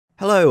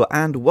Hello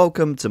and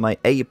welcome to my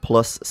A+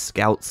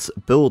 Scouts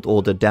build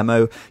order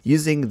demo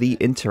using the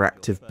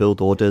interactive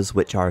build orders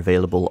which are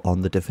available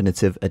on the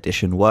Definitive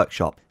Edition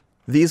workshop.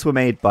 These were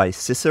made by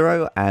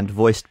Cicero and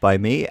voiced by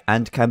me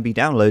and can be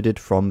downloaded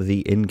from the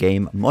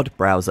in-game mod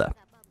browser.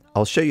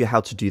 I'll show you how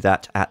to do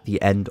that at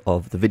the end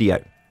of the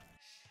video.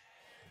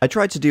 I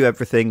tried to do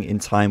everything in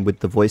time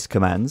with the voice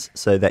commands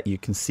so that you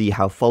can see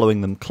how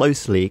following them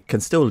closely can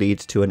still lead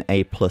to an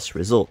A+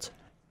 result.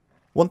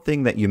 One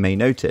thing that you may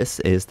notice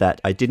is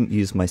that I didn't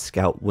use my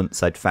scout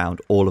once I'd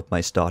found all of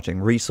my starting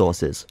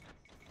resources.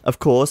 Of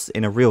course,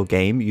 in a real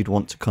game you'd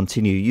want to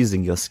continue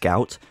using your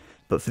scout,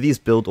 but for these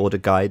build order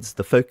guides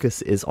the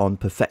focus is on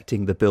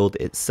perfecting the build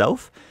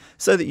itself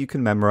so that you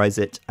can memorize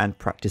it and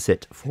practice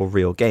it for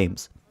real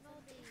games.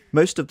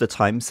 Most of the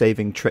time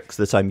saving tricks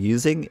that I'm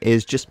using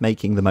is just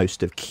making the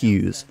most of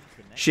queues.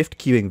 Shift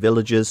queuing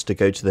villagers to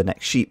go to the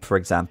next sheep, for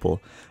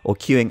example, or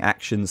queuing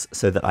actions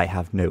so that I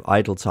have no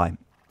idle time.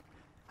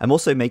 I'm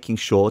also making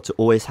sure to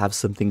always have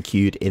something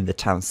queued in the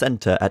town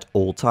centre at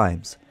all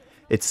times.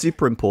 It's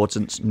super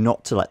important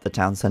not to let the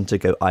town centre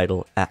go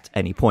idle at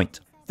any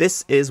point.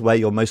 This is where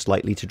you're most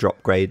likely to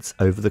drop grades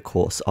over the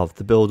course of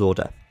the build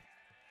order.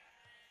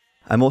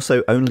 I'm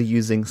also only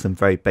using some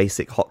very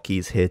basic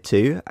hotkeys here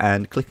too,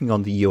 and clicking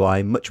on the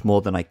UI much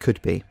more than I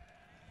could be.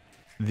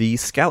 The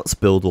Scouts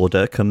build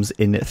order comes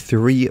in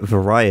 3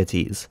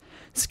 varieties: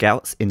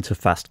 Scouts into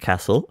Fast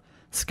Castle,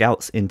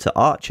 Scouts into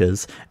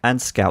Archers,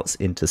 and Scouts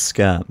into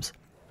Skirms.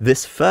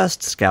 This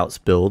first Scouts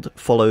build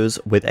follows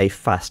with a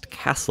Fast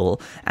Castle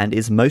and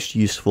is most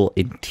useful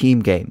in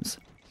team games.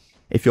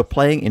 If you're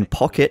playing in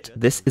pocket,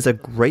 this is a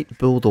great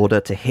build order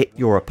to hit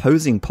your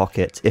opposing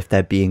pocket if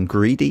they're being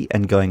greedy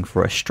and going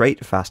for a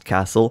straight Fast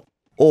Castle,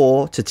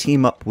 or to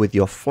team up with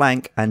your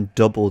flank and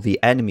double the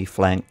enemy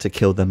flank to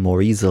kill them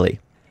more easily.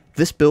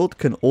 This build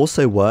can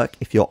also work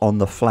if you're on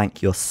the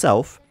flank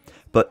yourself,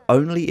 but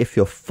only if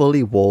you're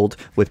fully walled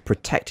with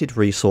protected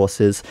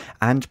resources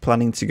and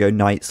planning to go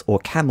knights or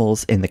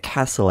camels in the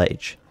castle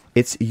age.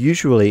 It's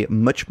usually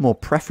much more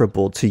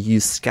preferable to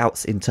use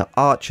scouts into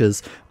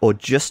archers or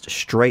just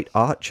straight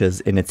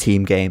archers in a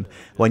team game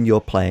when you're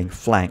playing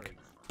flank,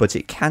 but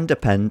it can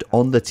depend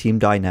on the team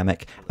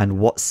dynamic and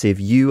what civ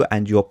you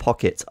and your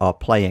pocket are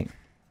playing.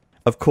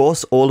 Of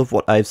course, all of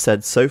what I've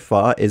said so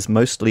far is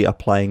mostly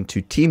applying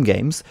to team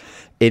games.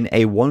 In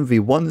a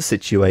 1v1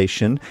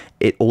 situation,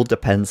 it all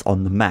depends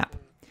on the map.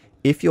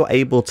 If you're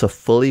able to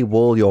fully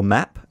wall your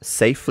map,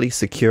 safely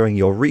securing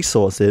your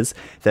resources,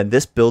 then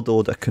this build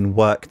order can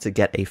work to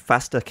get a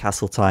faster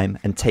castle time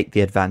and take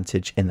the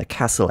advantage in the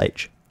castle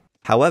age.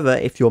 However,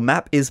 if your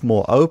map is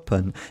more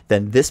open,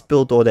 then this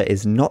build order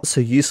is not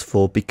so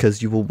useful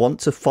because you will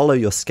want to follow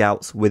your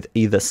scouts with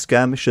either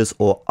skirmishers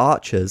or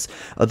archers,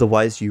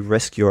 otherwise you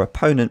risk your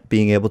opponent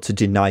being able to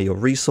deny your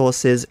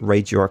resources,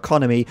 raid your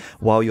economy,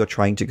 while you're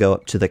trying to go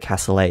up to the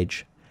castle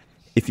age.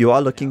 If you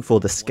are looking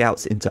for the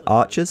scouts into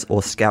archers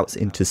or scouts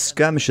into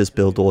skirmishers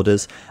build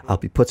orders, I'll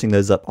be putting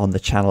those up on the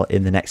channel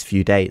in the next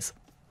few days.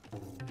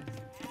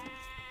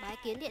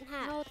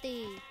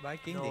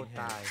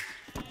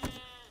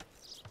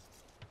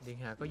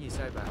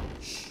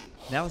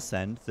 Now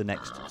send the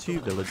next 2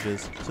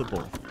 villagers to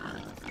Bull.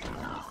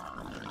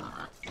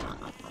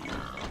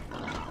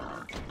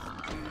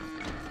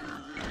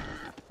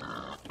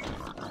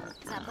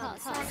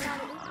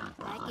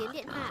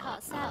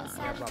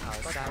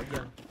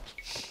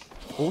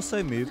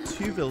 Also move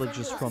 2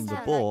 villagers from the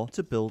boar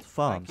to build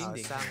farms.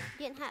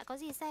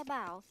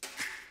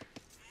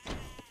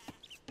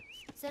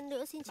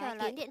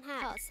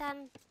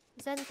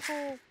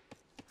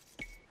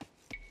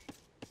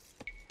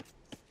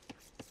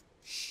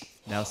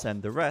 Now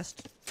send the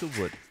rest to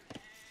wood.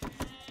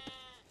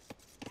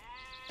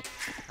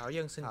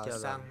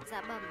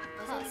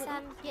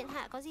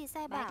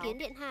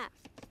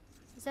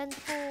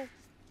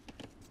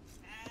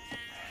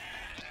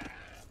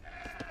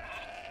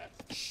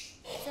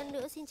 Dân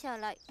nữ xin chờ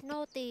lệnh,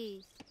 nô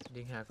tỳ.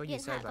 Điện hạ có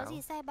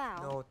gì sai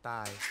bảo? Nô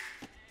tài.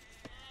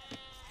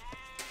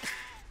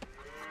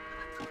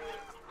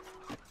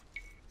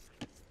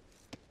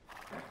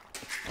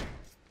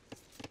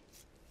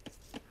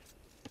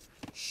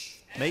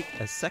 Make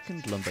a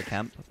second lumber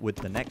camp with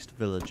the next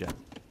villager.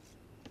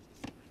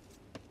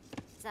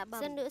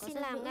 Dân nữ xin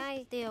làm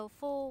ngay, tiều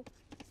phu.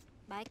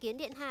 Bái kiến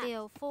điện hạ,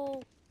 tiều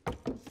phu.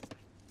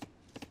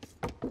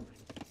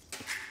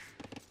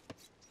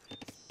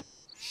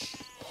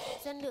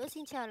 Dân nữ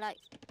xin chờ lệnh.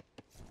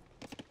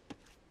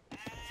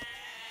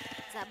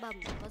 Dạ bẩm,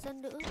 có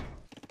dân nữ.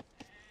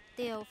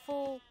 Tiều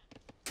phu.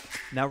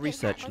 Now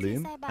research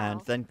loom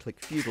and then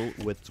click feudal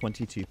with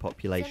 22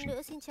 population. Dân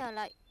nữ xin chờ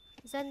lệnh.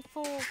 Dân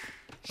phu.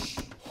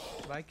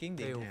 Bái kiến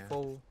điện hạ.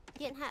 Phu.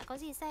 Điện hạ có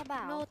gì sai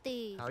bảo? Nô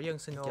tỳ. Thảo dân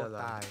xin chờ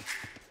lệnh.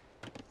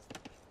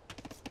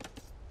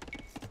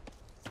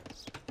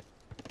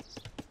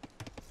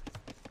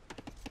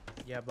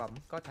 Dạ bẩm,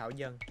 có thảo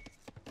dân.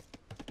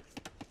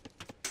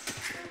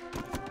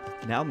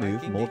 Now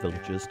move more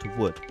villagers to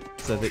wood,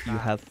 so that you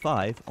have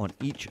 5 on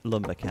each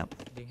lumber camp.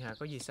 Điện hạ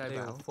có gì sai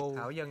bảo?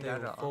 Thảo dân đã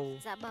rõ.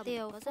 Dạ bẩm,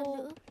 tiều có dân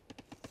nữ.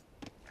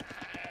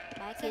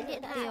 Bái kiến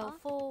điện hạ. Tiều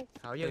phu.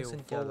 Thảo dân xin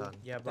chờ lệnh.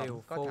 Dạ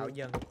bẩm, có thảo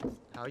dân.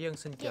 Thảo dân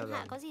xin chờ Điện hạ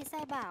lệnh. có gì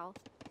sai bảo?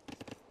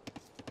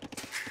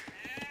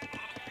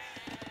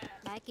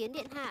 Bái kiến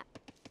điện hạ.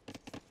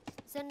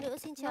 Dân nữ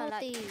xin chờ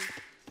lệnh.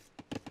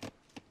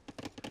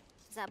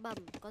 Dạ bẩm,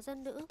 có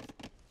dân nữ.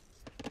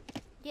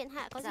 Điện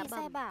hạ có gì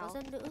sai bảo? Có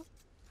dân nữ.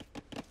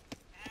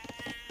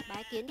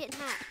 Bái kiến điện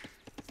hạ.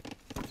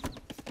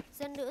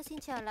 Dân nữ xin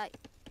chờ lệnh.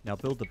 Now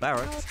build the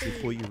barracks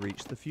before you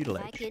reach the feudal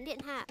Bái age. kiến điện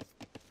hạ.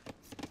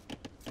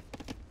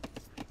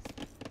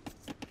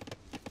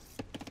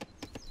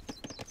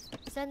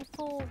 Dân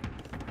phu.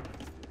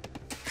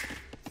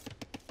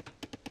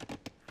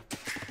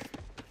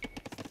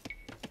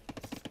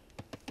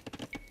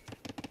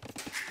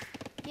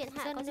 Điện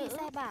hạ dân có gì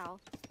sai bảo?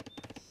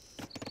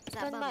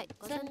 Dạ bẩm,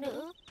 có dân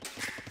nữ.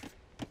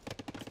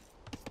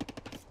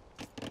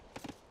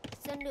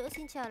 Dân nữ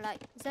xin chờ lệnh.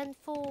 Dân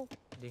phu.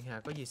 Điện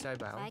hạ có gì sai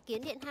bảo? Bái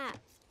kiến điện hạ.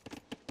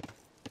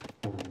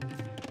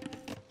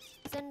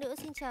 Dân nữ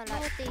xin chờ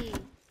lệnh. Nô tỳ.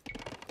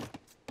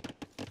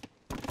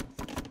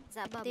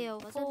 Dạ bẩm,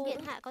 có dân điện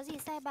hạ có gì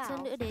sai bảo?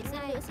 Dân nữ đến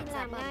ngay. Dân nữ xin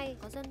làm ngay.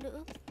 Có dân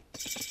nữ.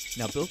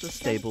 Now build a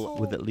stable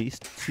with at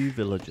least 2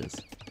 villagers,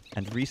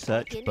 and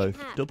research both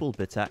double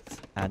bitax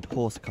and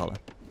horse color.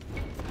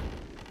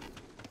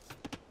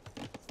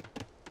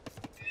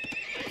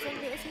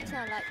 Dân nữ xin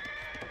chờ lệnh.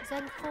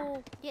 Dân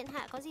phu, điện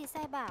hạ có gì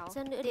sai bảo?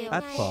 Dân nữ đến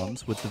Add ngay.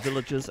 farms with the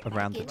villagers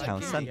around the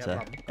town center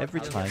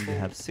every time you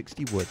have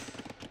 60 wood.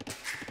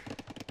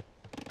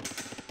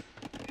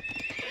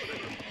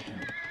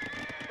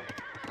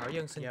 Thảo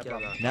dân xin chờ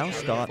lệnh. Now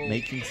start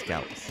making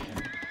scouts.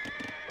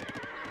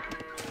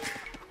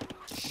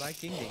 Bái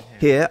kiến điện hạ.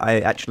 Here,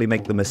 I actually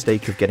make the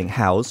mistake of getting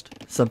housed,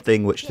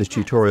 something which the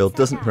tutorial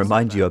doesn't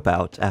remind you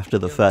about after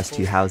the first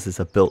 2 houses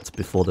are built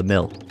before the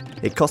mill.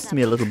 It costs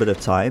me a little bit of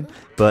time,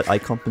 but I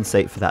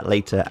compensate for that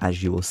later,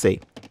 as you will see.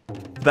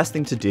 The best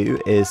thing to do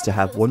is to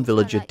have one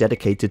villager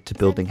dedicated to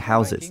building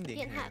houses.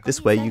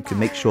 This way you can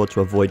make sure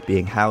to avoid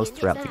being housed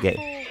throughout the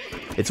game.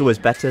 It's always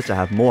better to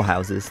have more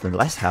houses than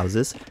less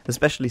houses,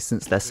 especially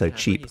since they're so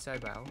cheap. Điện hạ có gì sai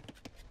bảo?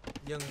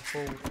 Dân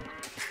phu.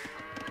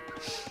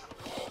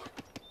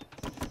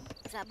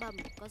 Dạ bẩm,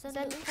 có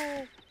dân nữ.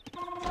 Phu.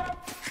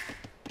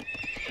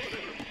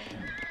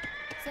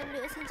 Dân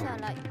nữ xin chờ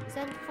lệnh.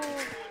 Dân phu.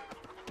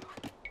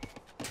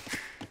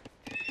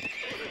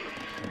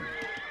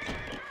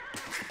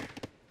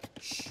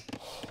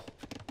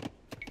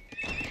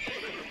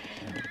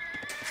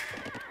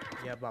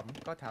 Dạ bẩm,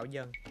 có thảo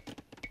dân.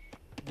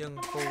 Dân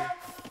phu.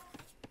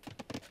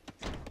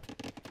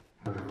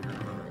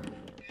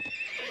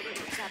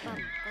 Dạ bẩm,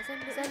 có dân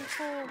nữ. Dân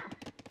phu.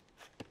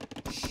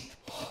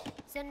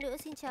 Dân nữ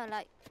xin chờ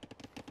lệnh.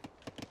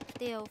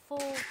 Tiều phu.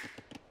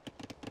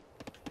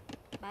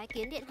 Bái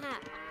kiến điện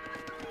hạ.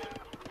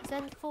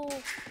 Dân phu.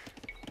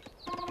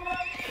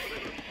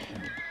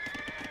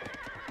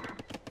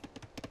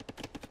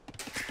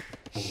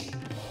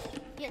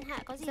 Điện hạ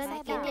có gì sai bảo?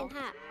 Bái kiến điện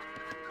hạ.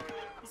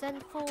 Dân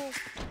phu.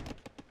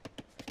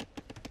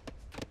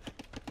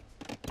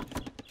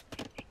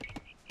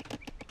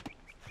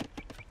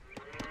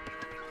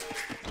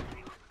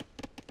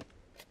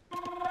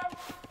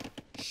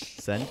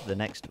 Send the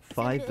next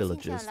 5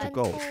 villagers to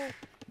gold.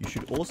 You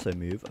should also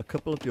move a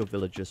couple of your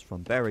villagers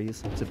from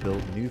berries to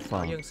build new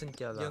Thảo dân farms. xin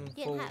chờ lệnh.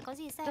 Điện hạ có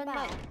gì sai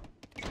bảo?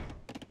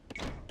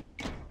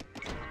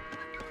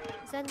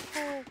 Dân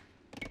phu.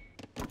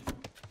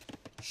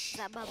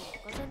 Dạ bẩm,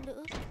 có dân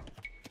nữ.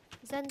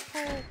 Dân phu.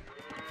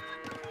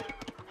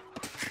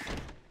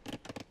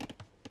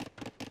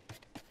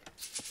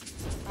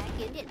 Bái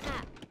kiến điện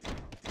hạ.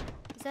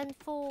 Dân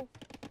phu.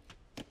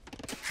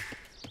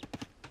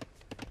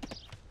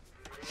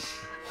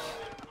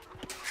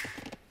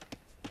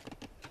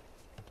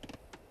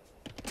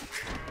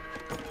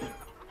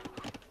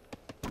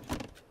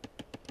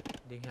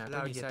 Điện hạ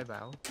có gì sai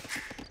bảo?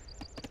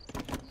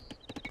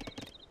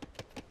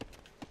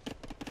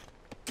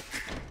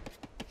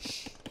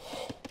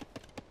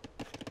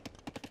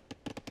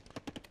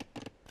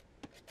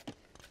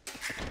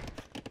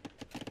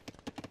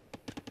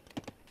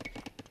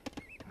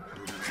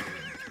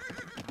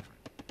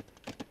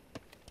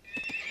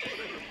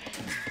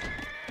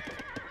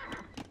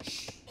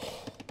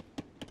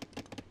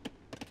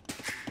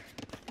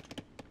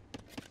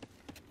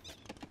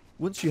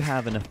 Once you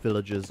have enough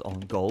villagers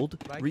on gold,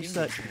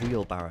 research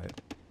wheelbarrow.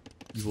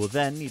 You will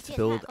then need to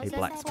build a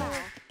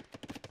blacksmith.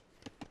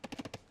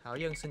 Thảo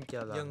dân xin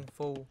chờ lệnh. Dân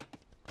phu.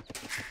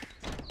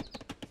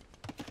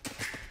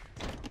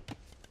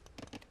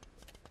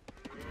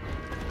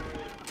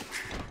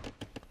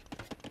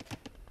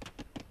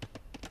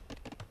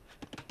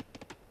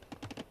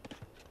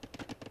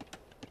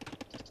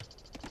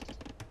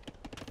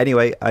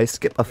 Anyway, I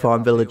skip a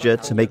farm villager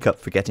to make up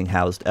for getting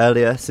housed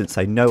earlier, since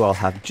I know I'll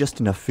have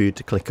just enough food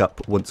to click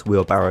up once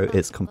wheelbarrow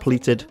is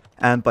completed,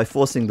 and by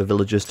forcing the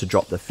villagers to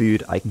drop their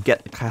food, I can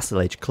get the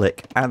Castle Age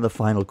click and the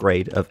final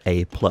grade of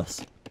A+.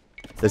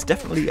 There's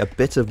definitely a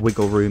bit of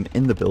wiggle room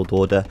in the build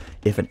order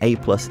if an A+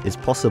 is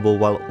possible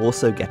while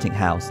also getting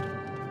housed.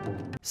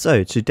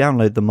 So to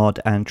download the mod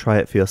and try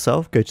it for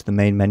yourself, go to the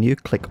main menu,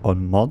 click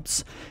on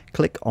mods,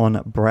 click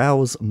on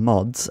browse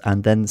mods,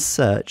 and then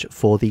search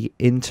for the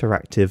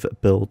interactive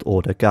build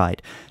order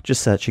guide.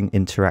 Just searching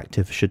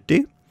interactive should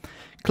do.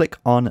 Click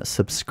on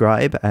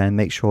subscribe and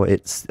make sure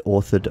it's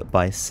authored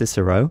by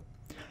Cicero.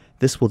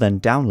 This will then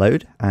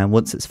download, and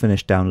once it's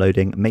finished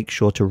downloading, make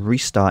sure to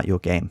restart your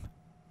game.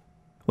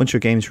 Once your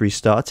game's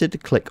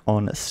restarted, click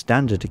on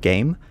standard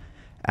game,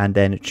 and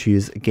then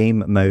choose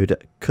game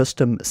mode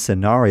custom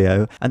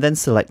scenario, and then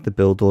select the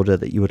build order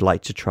that you would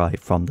like to try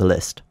from the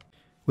list.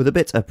 With a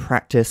bit of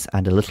practice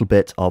and a little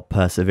bit of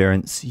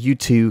perseverance, you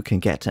too can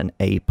get an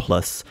A+.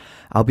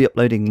 I'll be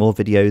uploading more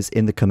videos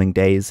in the coming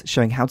days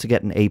showing how to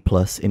get an A+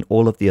 in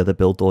all of the other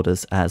build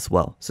orders as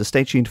well. So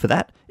stay tuned for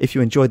that. If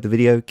you enjoyed the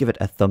video, give it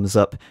a thumbs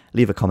up,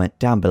 leave a comment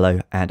down below,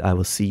 and I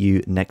will see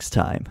you next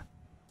time.